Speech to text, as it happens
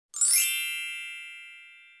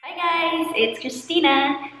Hi guys, it's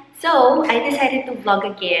Christina. So, I decided to vlog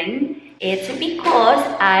again. It's because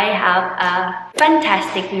I have a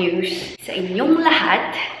fantastic news sa inyong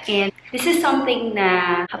lahat. And this is something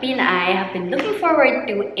na Happy and I have been looking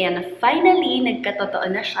forward to and finally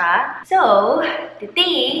nagkatotoo na siya. So,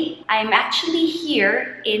 today, I'm actually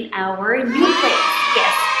here in our new place.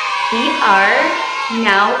 Yes, we are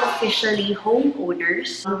now officially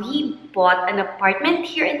homeowners. We bought an apartment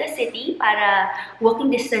here in the city para walking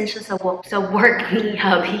distance siya sa work ni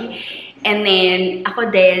hubby. And then ako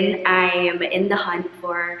din, I'm in the hunt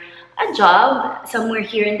for a job somewhere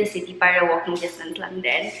here in the city para walking distance lang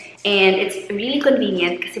din. And it's really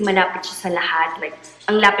convenient kasi malapit siya sa lahat. Like,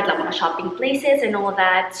 ang lapit lang mga shopping places and all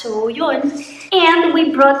that. So, yun. And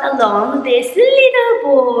we brought along this little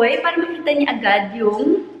boy para makita niya agad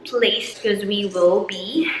yung place because we will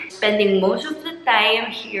be spending most of the time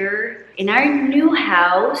here in our new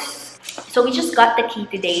house. So we just got the key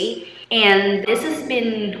today and this has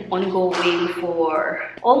been ongoing for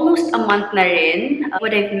almost a month na rin.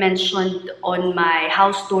 What I've mentioned on my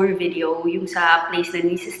house tour video, yung sa place na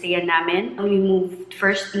nisistayan namin. We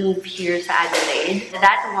first moved here sa Adelaide.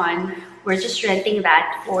 That one, we're just renting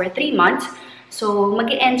that for 3 months. So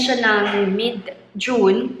mag-e-end siya ng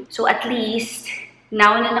mid-June. So at least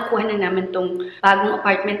now na nakuha na namin tong bagong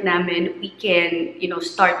apartment namin, we can,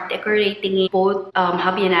 start decorating it. Both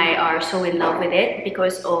hubby and I are so in love with it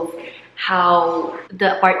because of how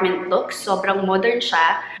the apartment looks. Sobrang modern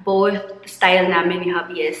siya. Both style namin ni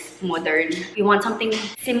hubby is modern. We want something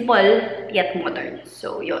simple yet modern.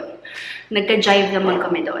 So, yun. Nagka-jive naman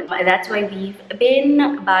kami doon. That's why we've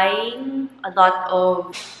been buying a lot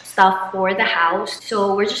of stuff for the house.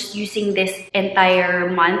 So we're just using this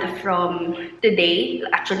entire month from today,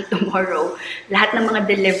 actually tomorrow. Lahat ng mga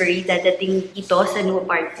delivery dadating dito sa new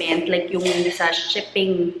apartment, like yung nasa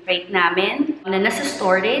shipping rate namin na nasa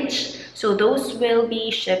storage. So those will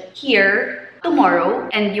be shipped here tomorrow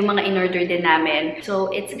and yung mga in-order din namin.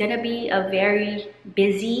 So it's gonna be a very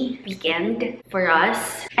busy weekend for us.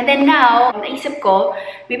 And then now, naisip ko,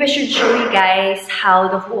 maybe I should show you guys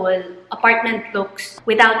how the whole apartment looks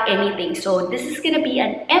without anything. So this is gonna be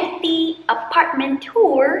an empty apartment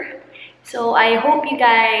tour. So I hope you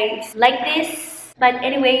guys like this. But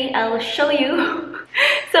anyway, I'll show you.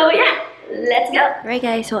 So yeah. Let's go! Alright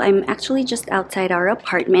guys, so I'm actually just outside our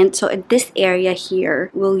apartment. So at this area here,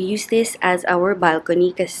 we'll use this as our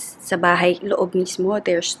balcony because sa bahay loob mismo,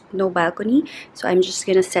 there's no balcony. So I'm just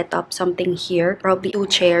gonna set up something here. Probably 2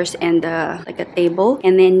 chairs and like a table.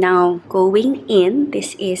 And then now, going in,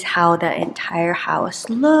 this is how the entire house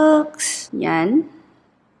looks. Yan.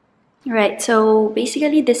 Alright, so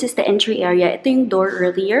basically this is the entry area. Ito yung door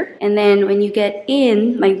earlier. And then when you get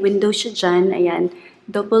in, may window siya dyan. Ayan.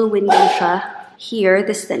 Double window siya. Here,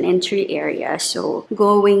 this is an entry area. So,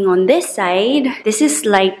 going on this side, this is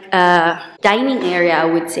like a dining area,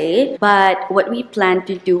 I would say. But what we plan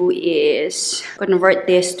to do is convert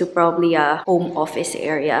this to probably a home office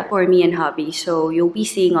area for me and hubby. So, you'll be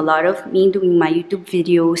seeing a lot of me doing my YouTube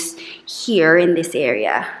videos here in this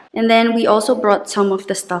area. And then we also brought some of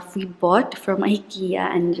the stuff we bought from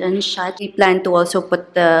IKEA and Janshat. We plan to also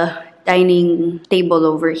put the dining table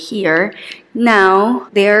over here. Now,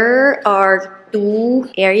 there are 2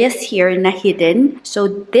 areas here na hidden.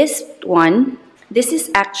 So this one, this is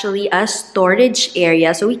actually a storage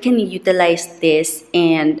area. So we can utilize this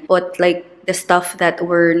and put like the stuff that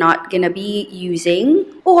we're not gonna be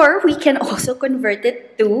using. Or we can also convert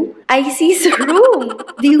it to Icy's room.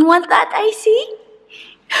 Do you want that, Icy?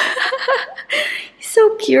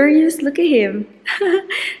 So curious, look at him.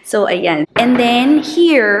 So ayan. And then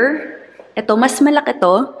here, ito mas malaki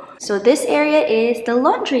to. So this area is the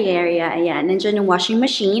laundry area. Ayan, nandiyan yung washing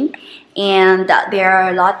machine. And there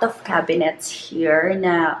are a lot of cabinets here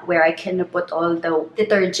na where I can put all the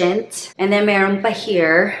detergents. And then meron pa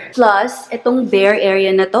here. Plus, itong bare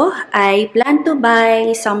area na to, I plan to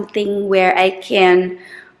buy something where I can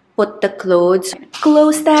put the clothes.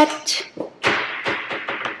 Close that.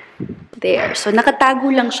 There. So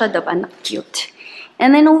nakatago lang siya, diba? Cute.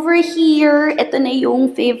 And then over here, ito na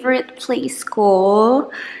yung favorite place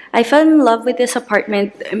ko. I fell in love with this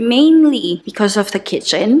apartment mainly because of the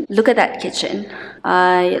kitchen. Look at that kitchen.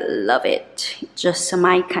 I love it. Just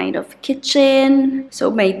my kind of kitchen.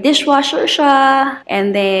 So may dishwasher siya.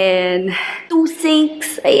 And then 2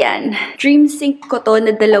 sinks. Ayan. Dream sink ko to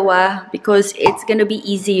na dalawa because it's gonna be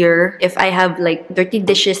easier if I have like dirty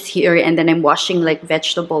dishes here and then I'm washing like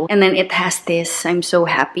vegetable. And then it has this. I'm so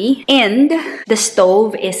happy. And the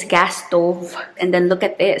stove is gas stove. And then look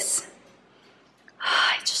at this.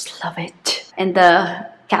 I just love it. And the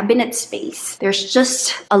cabinet space. There's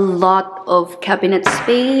just a lot of cabinet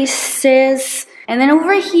spaces. And then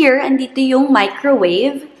over here, andito yung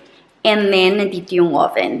microwave. And then, nandito yung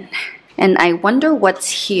oven. And I wonder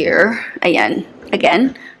what's here. Ayan.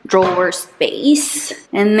 Again, drawer space.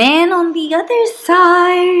 And then, on the other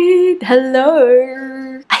side,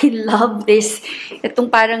 hello! I love this. Itong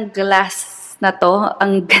parang glass na to.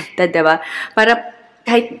 Ang ganda, diba? Para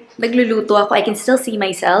kahit nagluluto ako, I can still see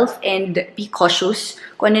myself and be cautious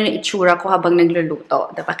kung ano yung itsura ko habang nagluluto.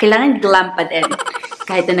 Diba? Kailangan glam pa din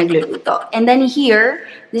kahit na nagluluto. And then here,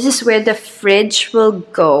 this is where the fridge will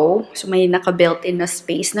go. So may naka-built-in na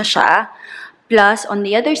space na siya. Plus, on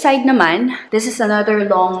the other side naman, this is another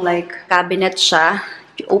long like cabinet siya.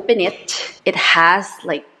 If you open it, it has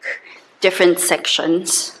like different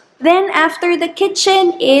sections. Then, after the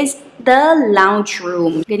kitchen is the lounge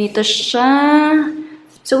room. Ganito siya.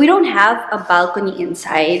 So, we don't have a balcony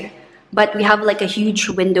inside, but we have like a huge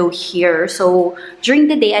window here. So, during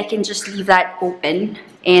the day, I can just leave that open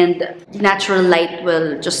and natural light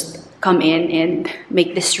will just come in and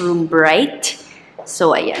make this room bright.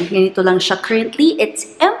 So, ayan. Ganito lang siya currently. It's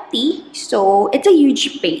empty, so it's a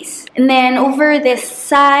huge space. And then, over this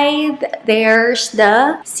side, there's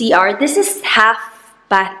the CR. This is half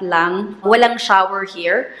bath lang. Walang shower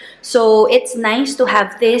here. So, it's nice to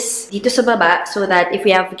have this dito sa baba so that if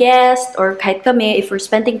we have guests or kahit kami, if we're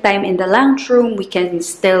spending time in the lounge room, we can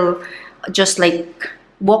still just like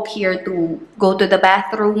walk here to go to the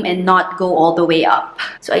bathroom and not go all the way up.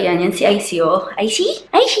 So, ayan, yan si Icy, oh. Icy?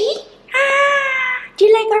 Icy? Ah! Do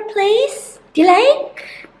you like our place? Do you like?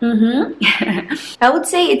 I would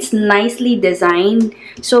say it's nicely designed.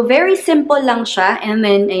 So, very simple lang siya. And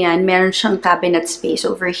then, ayan, meron siyang cabinet space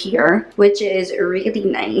over here, which is really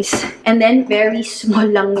nice. And then, very small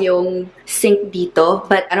lang yung sink dito.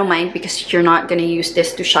 But I don't mind because you're not gonna use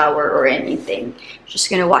this to shower or anything. You're just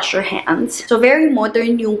gonna wash your hands. So, very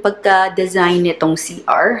modern yung pagka-design nitong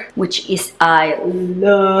CR, which is I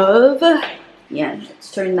love. Yan,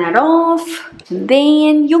 let's turn that off. And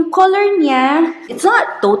then, yung color niya, it's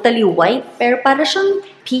not totally white, pero para siyang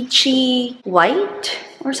peachy white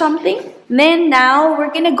or something. Then now, we're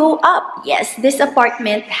gonna go up. Yes, this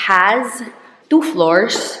apartment has 2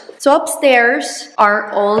 floors. So upstairs are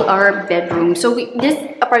all our bedrooms. So this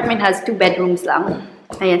apartment has 2 bedrooms lang.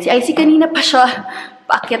 Ayan, si Icy kanina pa siya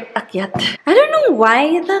paakyat-akyat. I don't know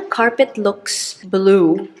why the carpet looks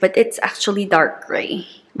blue, but it's actually dark gray.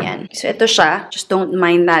 Yan. So, ito siya. Just don't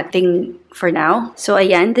mind that thing for now. So,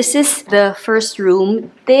 ayan. This is the first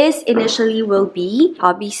room. This initially will be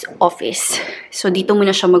hubby's office. So, dito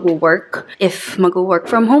muna siya mag-work. If mag-work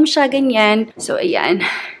from home siya, ganyan. So, ayan.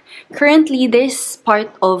 Currently, this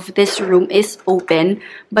part of this room is open,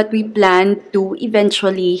 but we plan to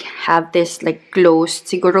eventually have this like closed,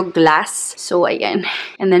 siguro glass. So, ayan.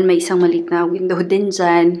 And then, may isang maliit na window din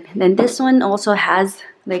dyan. And then, this one also has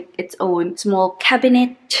like its own small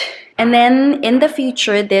cabinet. And then, in the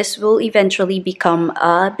future, this will eventually become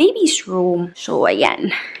a baby's room. So,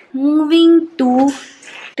 ayan. Moving to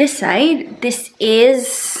this side, this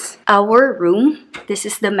is our room. This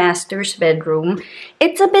is the master's bedroom.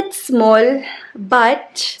 It's a bit small,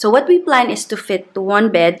 but so what we plan is to fit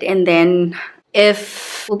 1 bed, and then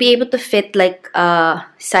if we'll be able to fit like a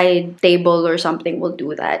side table or something, we'll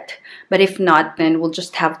do that. But if not, then we'll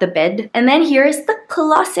just have the bed. And then here's the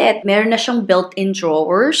closet. Meron na siyang built-in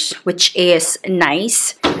drawers, which is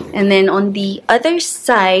nice. And then on the other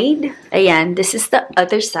side, ayan, this is the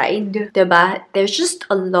other side, diba? There's just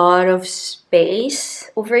a lot of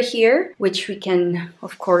space over here, which we can,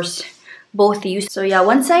 of course, both use. So yeah,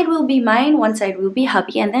 one side will be mine, one side will be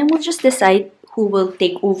hubby, and then we'll just decide who will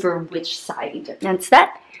take over which side. That's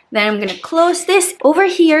that. Then I'm gonna close this.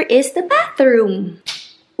 Over here is the bathroom.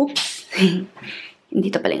 Oops.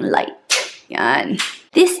 Dito pala yung light. Yan.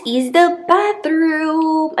 This is the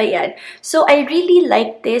bathroom. Ayan. So, I really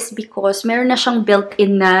like this because meron na siyang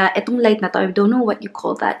built-in na, itong light na to, I don't know what you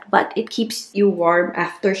call that, but it keeps you warm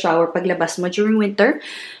after shower. Paglabas mo during winter,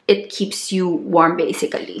 it keeps you warm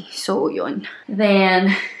basically. So, yun.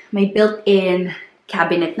 Then, may built-in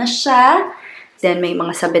cabinet na siya. Then, may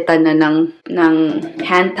mga sabitan na ng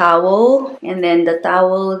hand towel. And then, the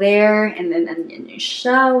towel there. And then, andyan yung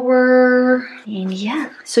shower. And yeah.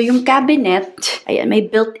 So, yung cabinet, ayan, may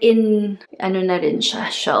built-in, ano na rin siya,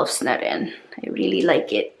 shelves na rin. I really like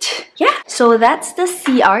it. Yeah. So, that's the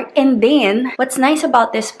CR. And then, what's nice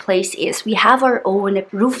about this place is we have our own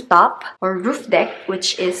rooftop or roof deck,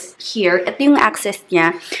 which is here. Ito yung access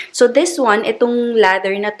niya. So, this one, itong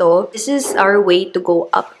ladder na to, this is our way to go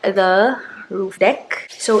up the roof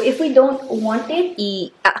deck. So if we don't want it,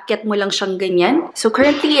 iaakyat mo lang siyang ganyan. So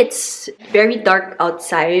currently, it's very dark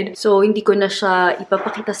outside. So hindi ko na siya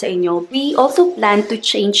ipapakita sa inyo. We also plan to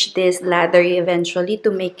change this ladder eventually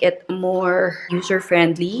to make it more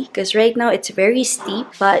user-friendly. Because right now, it's very steep.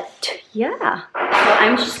 But yeah. So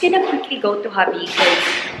I'm just gonna quickly go to hubby because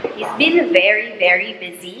he's been very, very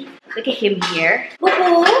busy. Look at him here.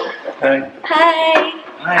 Woohoo! Hi. Hi.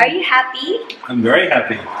 Hi. Are you happy? I'm very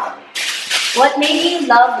happy. What made you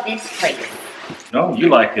love this place? No, you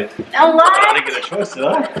like it. A lot. I didn't get a choice, did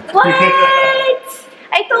I? What?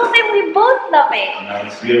 I told him we both love it. No,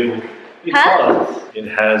 it's beautiful. Because it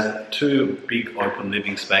has two big open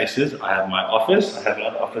living spaces. I have my office, I have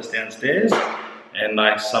another office downstairs, and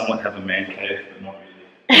I somewhat have a man cave, but not really.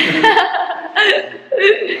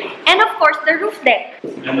 And of course, the roof deck.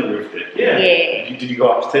 And the roof deck, yeah. Did you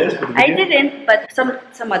go upstairs for the I video? didn't, but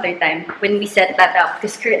some other time when we set that up,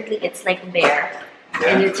 because currently it's like bare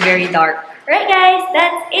and it's very dark. Alright guys,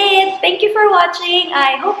 that's it. Thank you for watching.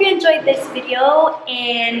 I hope you enjoyed this video,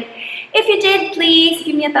 and if you did, please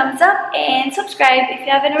give me a thumbs up and subscribe if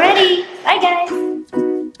you haven't already. Bye guys!